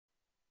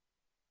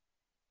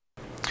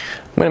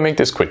going to make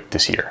this quick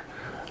this year.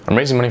 I'm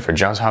raising money for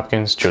Johns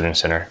Hopkins Children's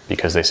Center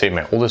because they saved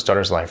my oldest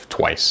daughter's life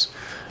twice,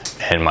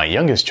 and my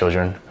youngest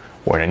children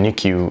were in a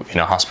NICU in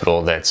a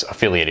hospital that's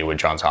affiliated with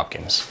Johns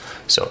Hopkins.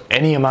 So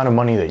any amount of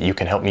money that you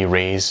can help me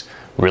raise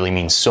really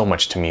means so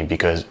much to me,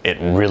 because it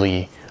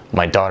really,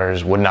 my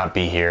daughters would not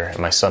be here and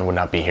my son would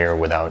not be here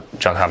without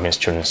Johns Hopkins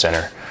Children's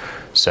Center.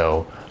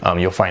 So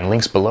you'll find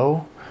links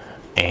below,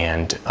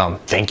 and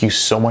thank you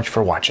so much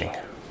for watching.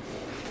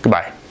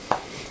 Goodbye.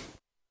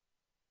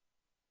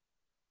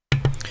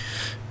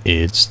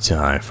 It's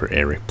time for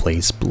Eric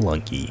Plays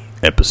Spelunky,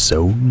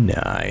 episode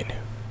 9.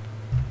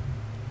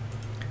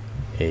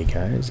 Hey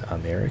guys,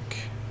 I'm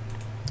Eric,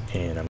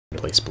 and I'm going to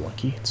play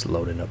Spelunky. It's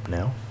loading up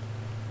now.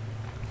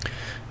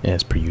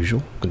 As per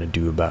usual, I'm going to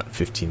do about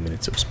 15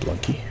 minutes of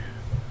Spelunky.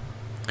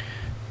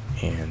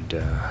 And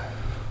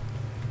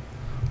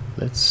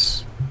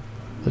let's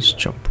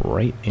jump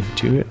right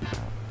into it.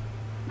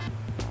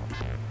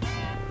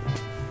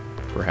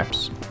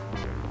 Perhaps.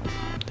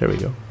 There we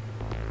go.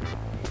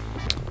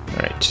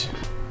 Alright.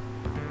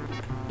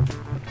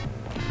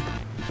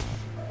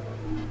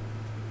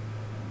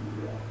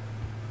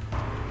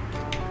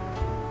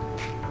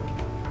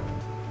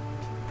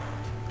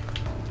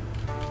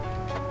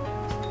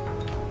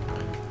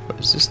 What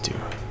does this do?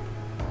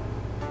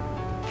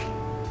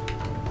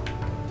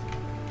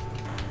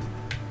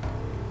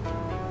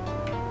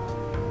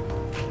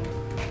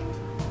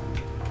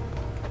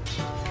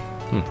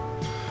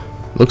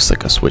 Looks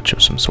like a switch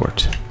of some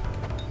sort.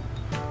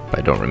 But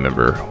I don't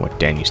remember what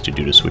Dan used to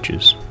do to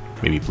switches.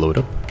 Maybe blow it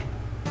up?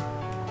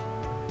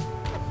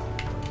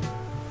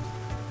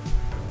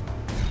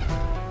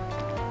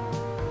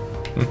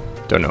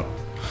 Don't know.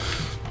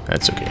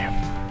 That's okay.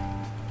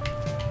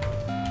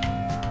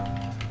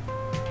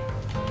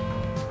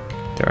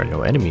 There are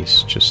no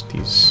enemies, just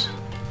these...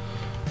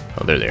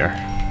 Oh, there they are.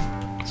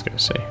 I was gonna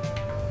say.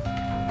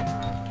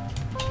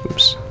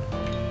 Oops.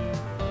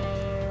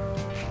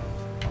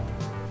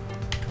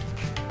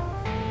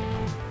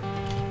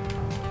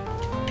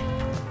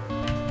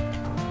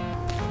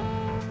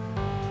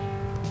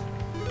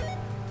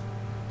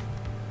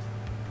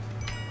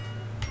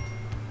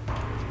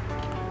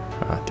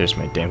 There's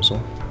my damsel.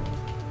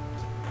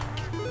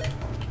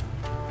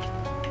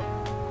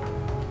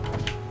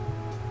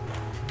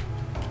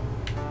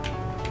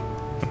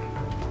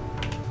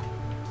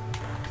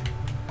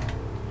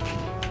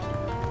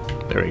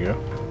 There we go.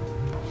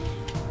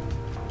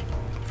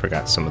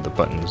 Forgot some of the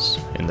buttons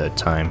in the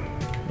time,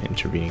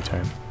 intervening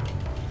time.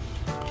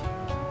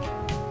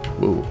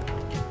 Whoa.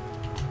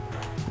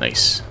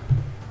 Nice.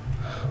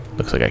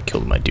 Looks like I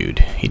killed my dude.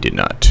 He did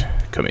not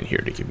come in here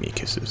to give me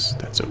kisses.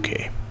 That's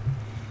okay.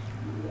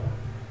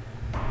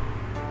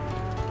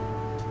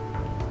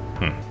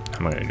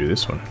 How am I going to do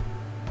this one?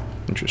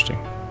 Interesting.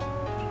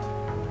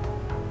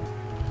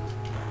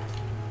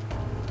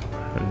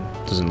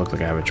 It doesn't look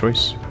like I have a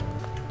choice.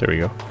 There we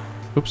go.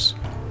 Oops.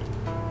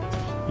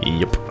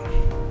 Yep.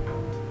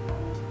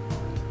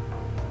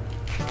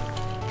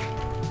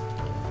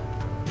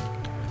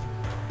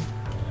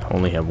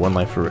 Only have one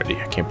life already.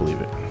 I can't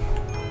believe it.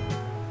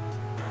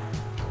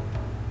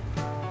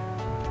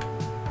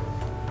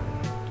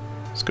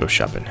 Let's go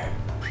shopping.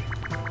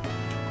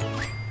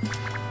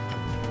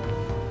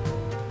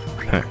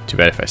 Too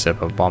bad if I set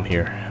up a bomb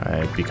here,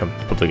 I become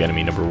public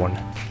enemy number 1.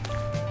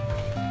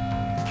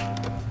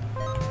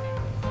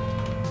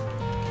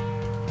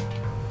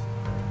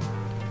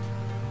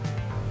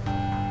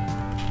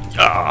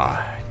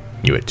 Ah,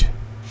 knew it.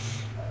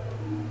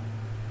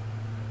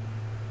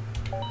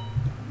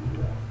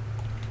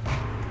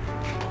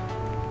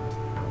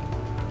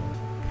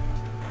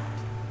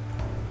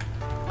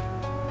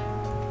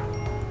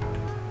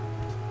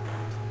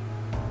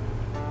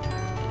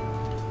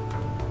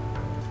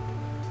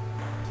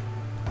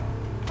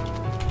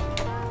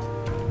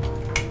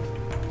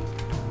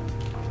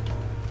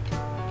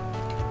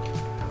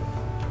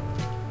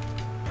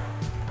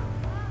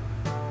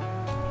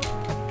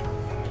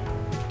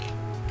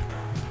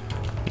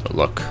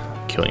 Luck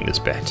killing this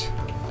bat.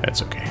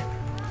 That's okay.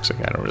 Looks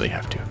like I don't really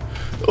have to.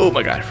 Oh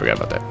my god, I forgot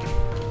about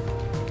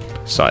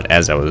that. Saw it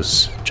as I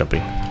was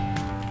jumping.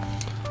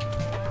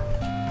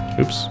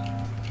 Oops.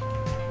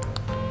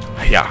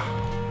 Yeah.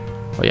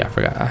 Oh yeah, I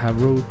forgot. I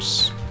have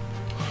ropes.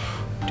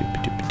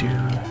 Doop-a-doop-a-doo.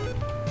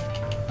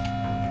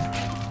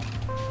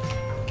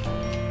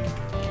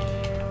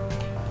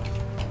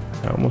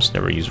 I almost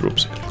never use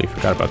ropes. I completely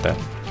forgot about that.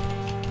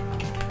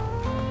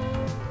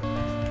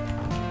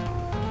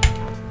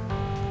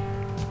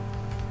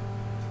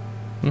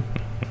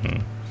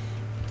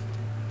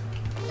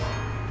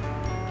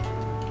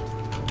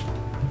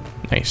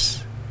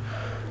 Nice.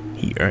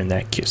 He earned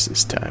that kiss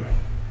this time.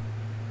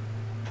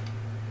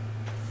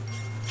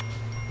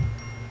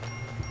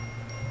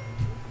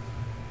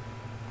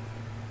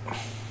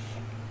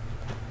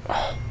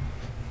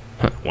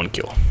 One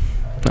kill.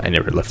 I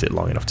never left it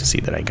long enough to see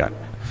that I got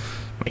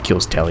my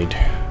kills tallied.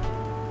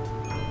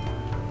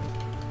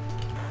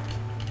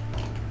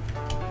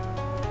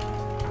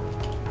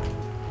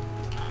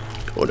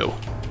 Oh no.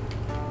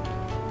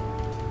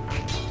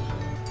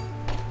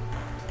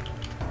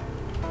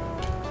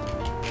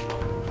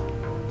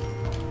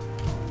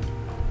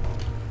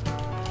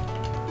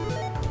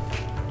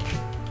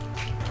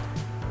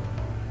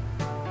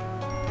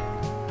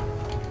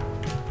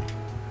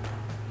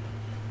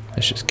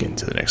 let's just get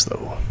into the next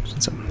level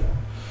since I'm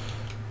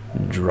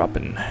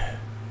dropping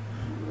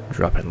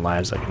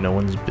lives like no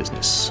one's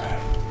business.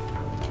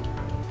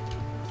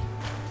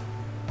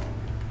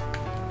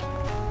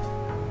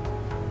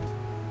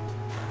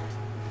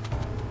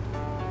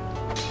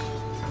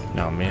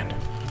 Oh man.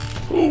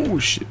 Oh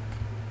shit.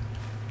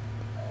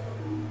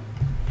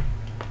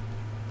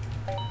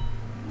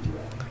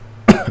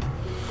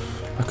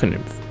 I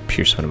couldn't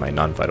pierce one of my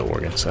non-vital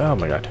organs. Oh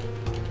my god.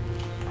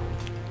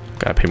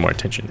 Gotta pay more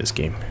attention to this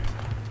game.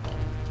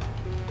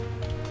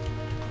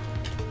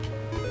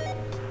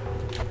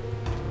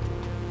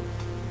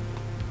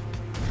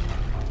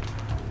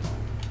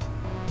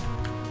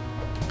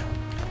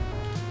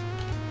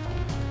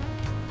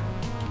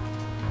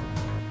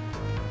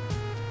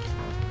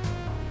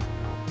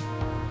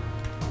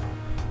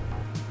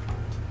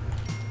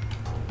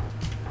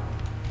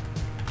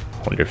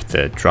 Wonder if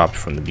the drop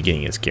from the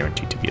beginning is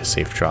guaranteed to be a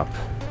safe drop.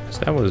 Because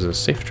that was a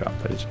safe drop,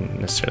 but it didn't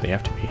necessarily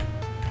have to be.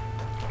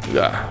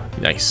 Ah,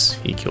 nice.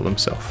 He killed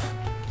himself.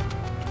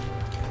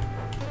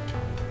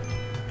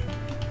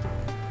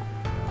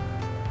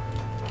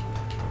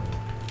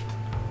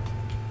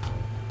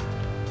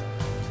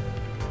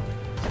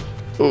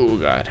 Oh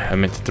god, I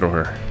meant to throw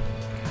her.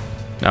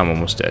 Now I'm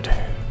almost dead.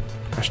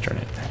 Gosh darn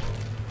it.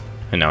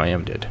 And now I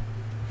am dead.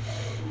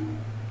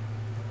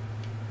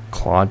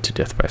 Clawed to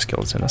death by a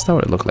skeleton. That's not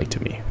what it looked like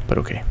to me, but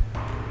okay.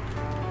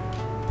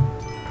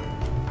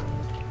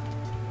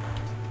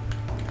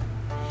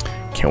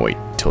 Can't wait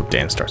till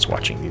Dan starts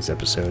watching these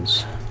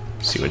episodes.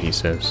 See what he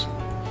says.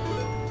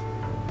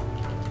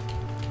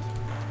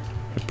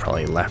 He'll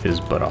probably laugh his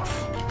butt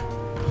off.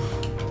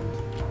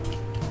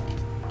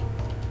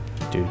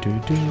 Do do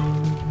do.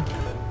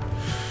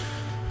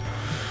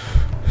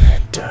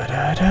 Da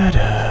da da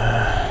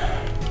da.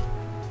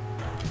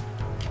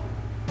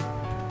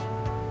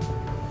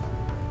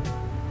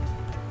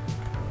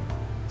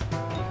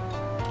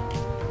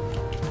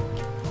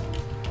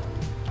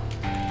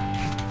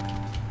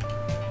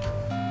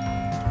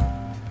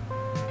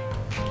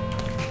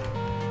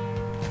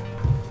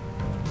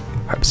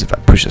 What happens if I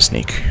push a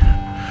snake?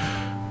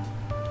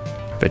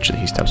 Eventually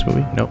he stops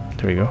moving. Nope,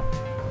 there we go.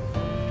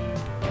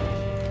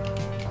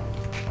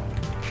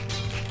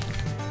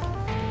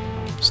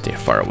 Stay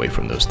far away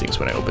from those things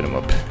when I open them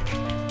up.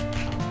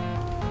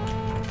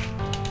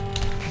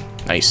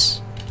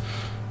 Nice.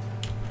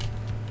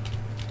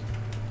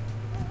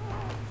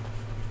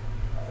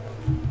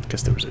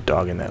 Guess there was a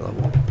dog in that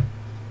level.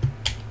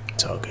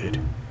 It's all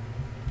good.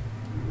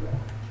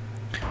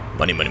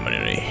 Money, money, money,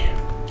 money.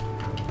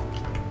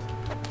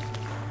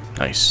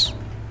 Nice.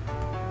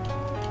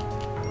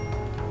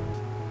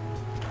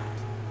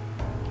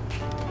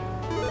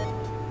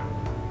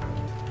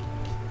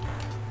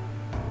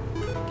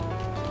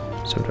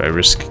 So do I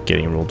risk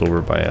getting rolled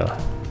over by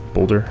a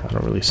boulder? I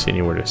don't really see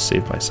anywhere to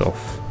save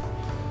myself.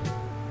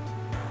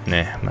 Nah,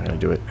 I'm not gonna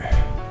do it.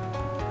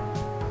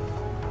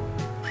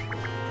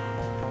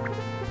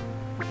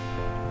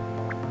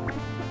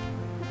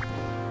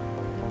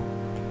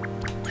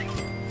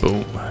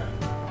 Boom.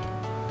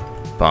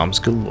 Bombs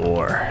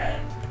galore.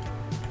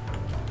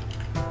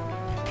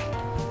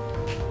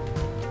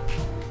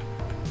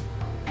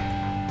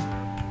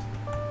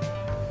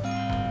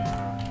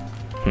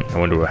 I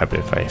wonder what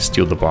happened if I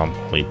steal the bomb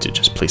only to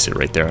just place it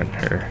right there on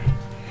her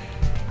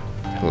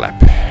lap.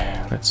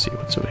 Let's see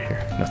what's over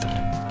here. Nothing.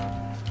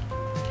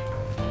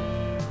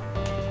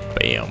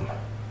 Bam.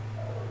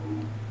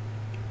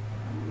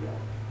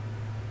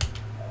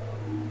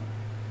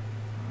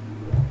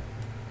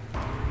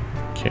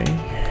 Okay.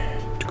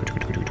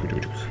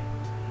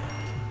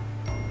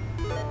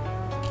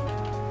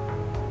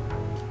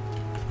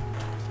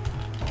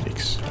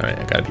 Yikes. Alright,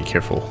 I gotta be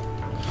careful.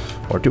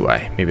 Or do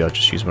I? Maybe I'll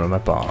just use one of my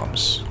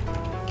bombs.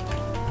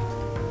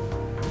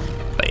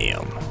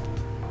 Bam.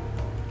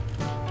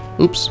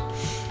 Oops.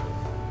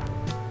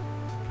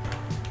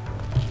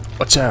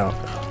 Watch out.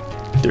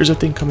 There's a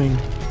thing coming.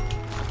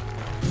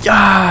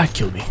 Yeah,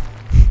 killed me.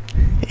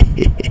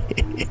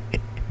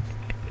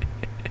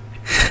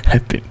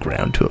 I've been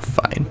ground to a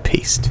fine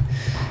paste.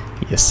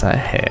 Yes, I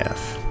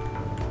have.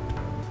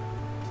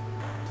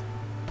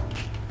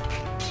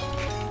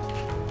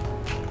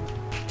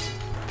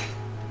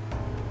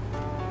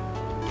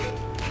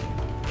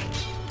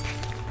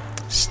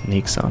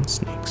 Snakes on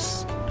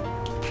snakes.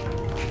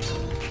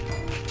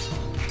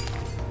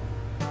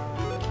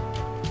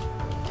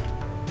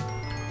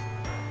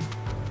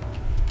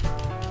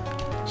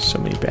 So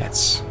many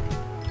bats.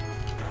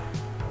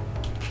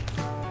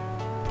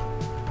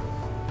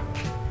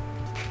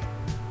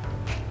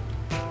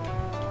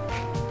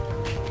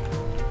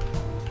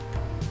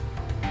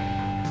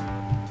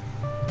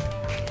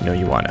 You know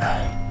you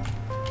wanna.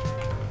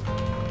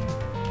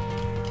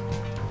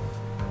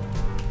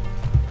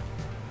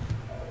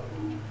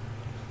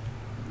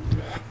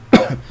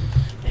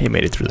 He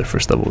made it through the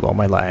first level with all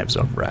my lives.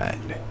 All right.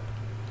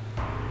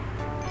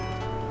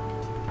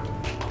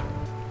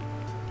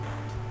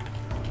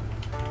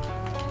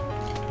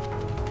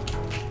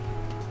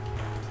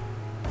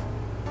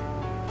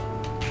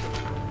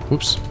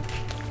 Oops.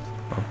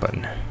 Wrong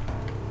button.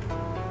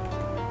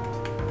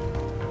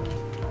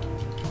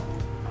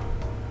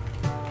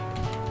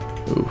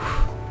 Oof.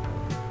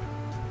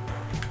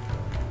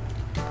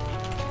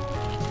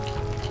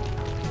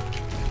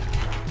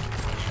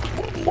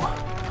 Whoa.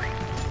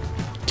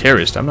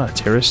 Terrorist? I'm not a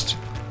terrorist.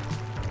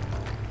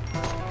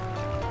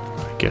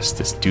 I guess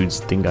this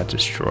dude's thing got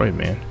destroyed,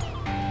 man.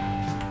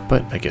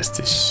 But I guess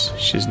this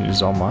shiznit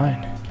is all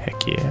mine.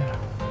 Heck yeah.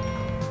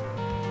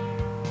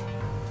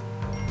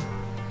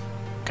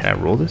 Can I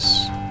roll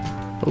this?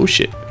 Oh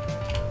shit.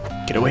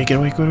 Get away, get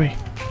away, get away.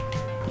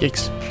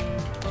 Yikes.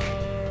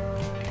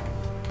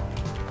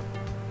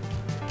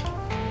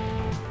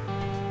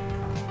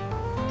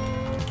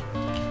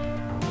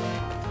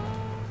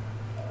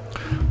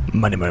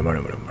 Money, money, money,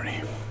 money,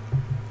 money.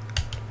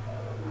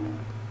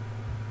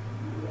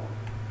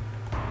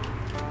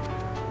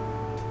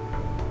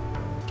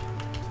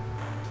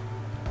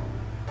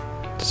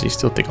 Does he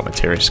still think I'm a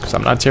terrorist? Because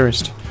I'm not a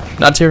terrorist.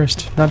 Not a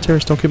terrorist. Not a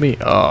terrorist. Don't kill me.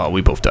 Oh,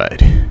 we both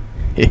died.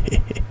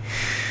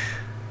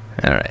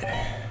 Alright.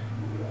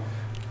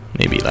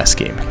 Maybe last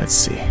game. Let's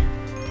see.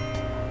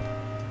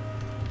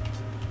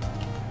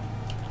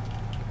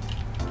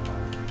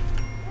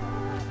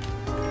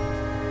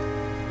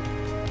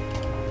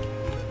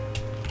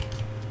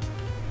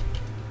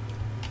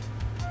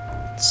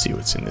 Let's see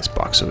what's in this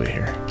box over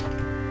here.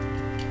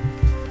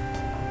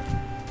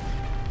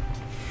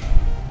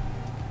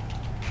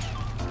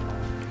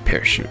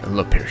 Parachute. I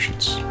love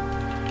parachutes.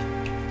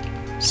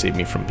 Save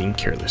me from being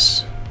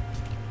careless.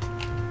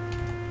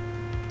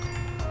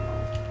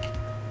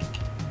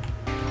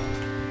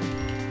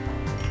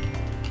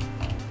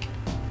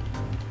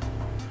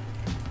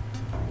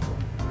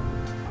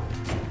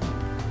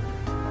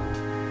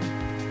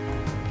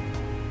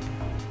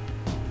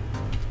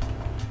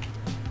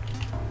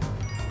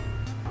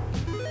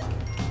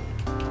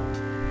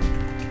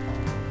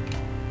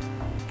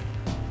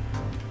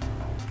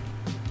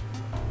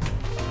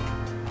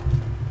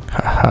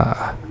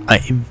 Haha,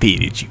 I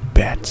invaded you,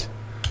 bat.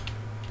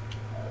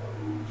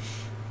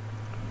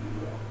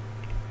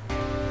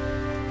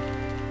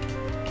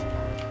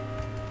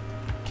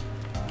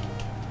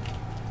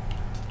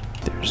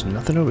 There's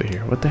nothing over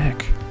here. What the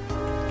heck?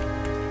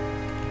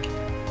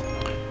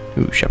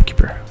 Ooh,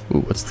 shopkeeper. Ooh,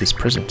 what's this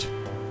present?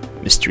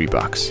 Mystery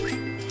box.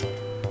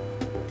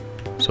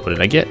 So what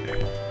did I get?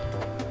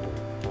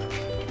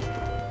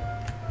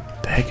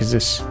 The heck is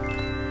this?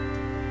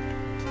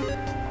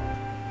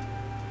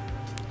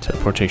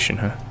 Teleportation,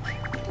 huh?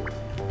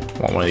 I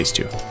want one of these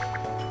two.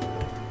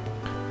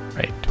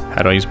 Right.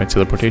 How do I use my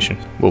teleportation?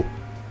 Whoa.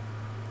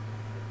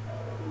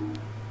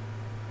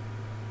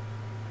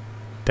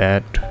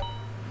 That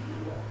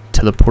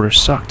teleporter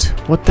sucked.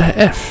 What the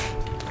F?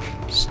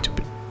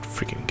 Stupid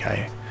freaking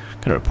guy.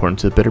 Gotta report him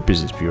to the Better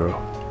Business Bureau.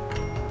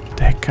 What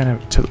the heck kind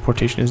of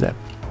teleportation is that?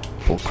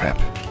 Bullcrap.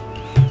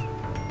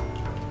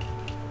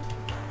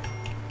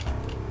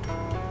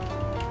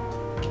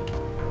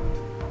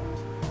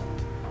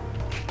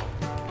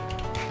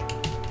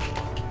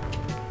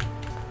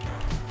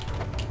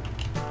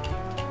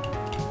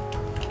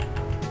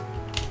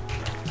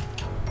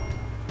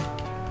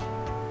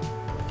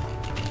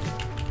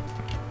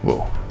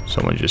 Whoa,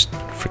 someone just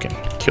freaking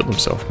killed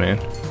himself, man.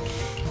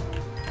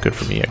 Good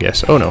for me, I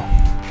guess. Oh no.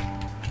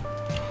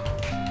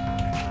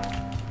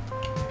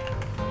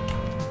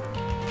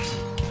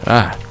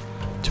 Ah,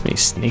 too many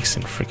snakes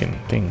and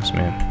freaking things,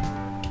 man.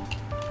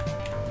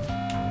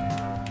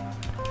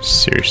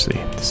 Seriously,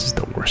 this is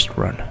the worst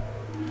run.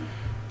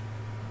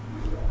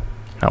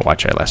 Now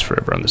watch I last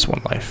forever on this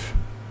one life.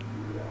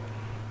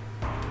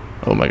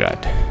 Oh my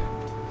god.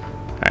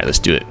 Alright, let's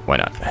do it. Why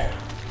not?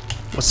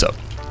 What's up?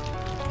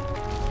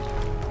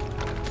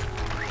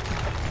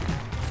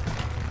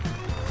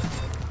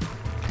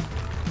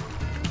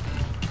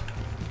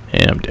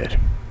 And I'm dead.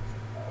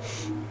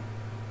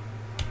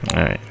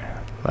 Alright.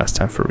 Last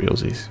time for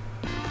realsies.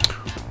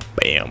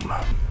 Bam.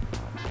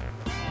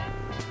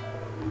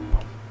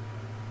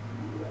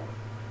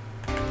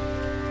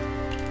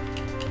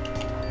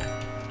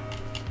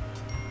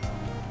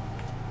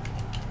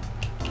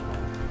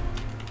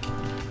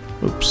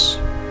 Oops.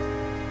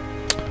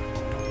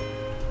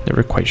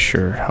 Never quite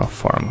sure how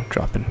far I'm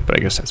dropping, but I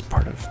guess that's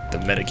part of the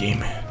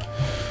metagame.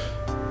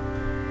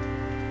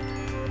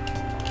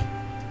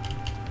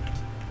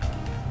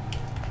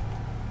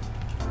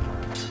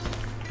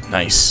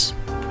 Nice.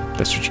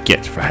 That's what you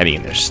get for hiding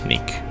in there,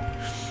 sneak.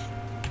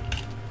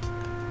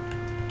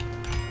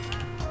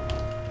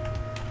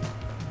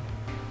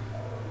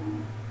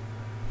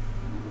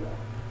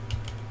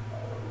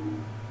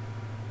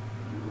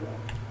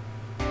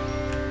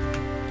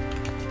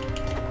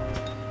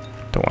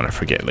 Don't want to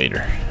forget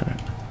later.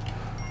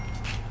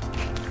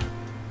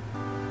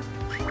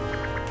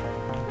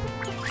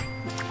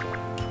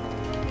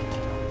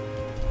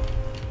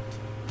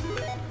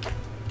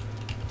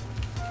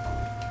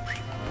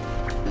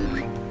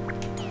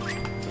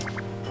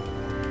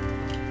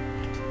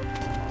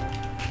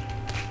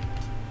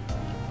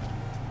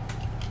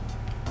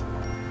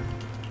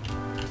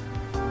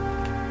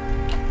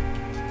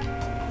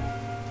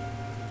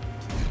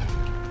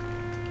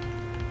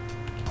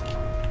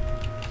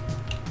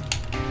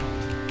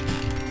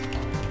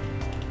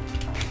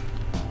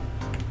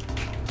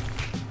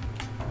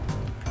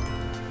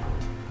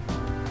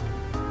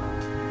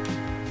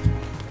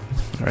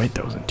 Alright,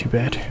 that wasn't too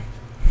bad.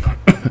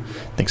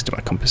 Thanks to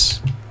my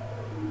compass.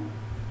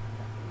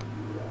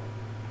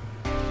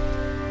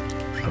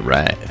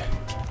 Alright.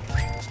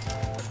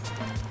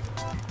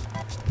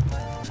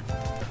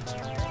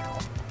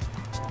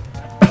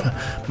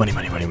 Money,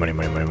 money, money, money,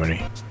 money, money,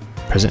 money.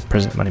 Present,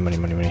 present, money, money,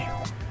 money, money.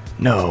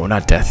 No,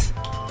 not death.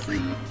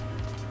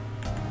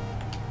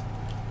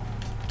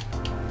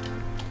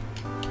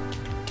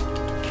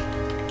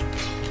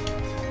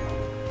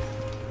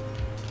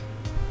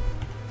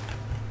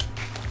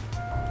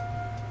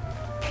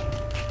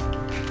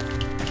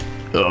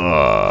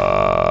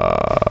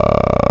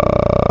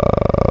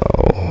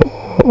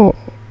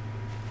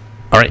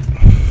 Alright.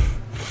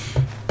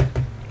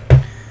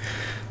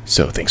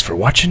 So thanks for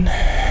watching.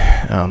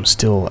 I'm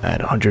still at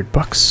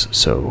 $100,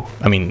 so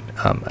I mean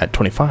at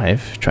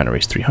 25, trying to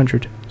raise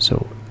 300.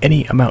 So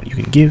any amount you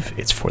can give,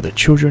 it's for the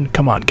children.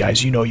 Come on,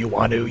 guys, you know you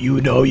want to.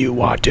 You know you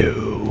want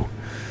to.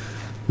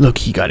 Look,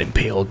 he got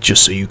impaled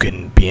just so you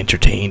can be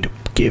entertained.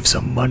 Give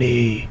some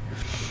money.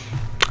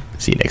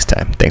 See you next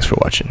time. Thanks for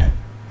watching.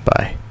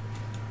 Bye.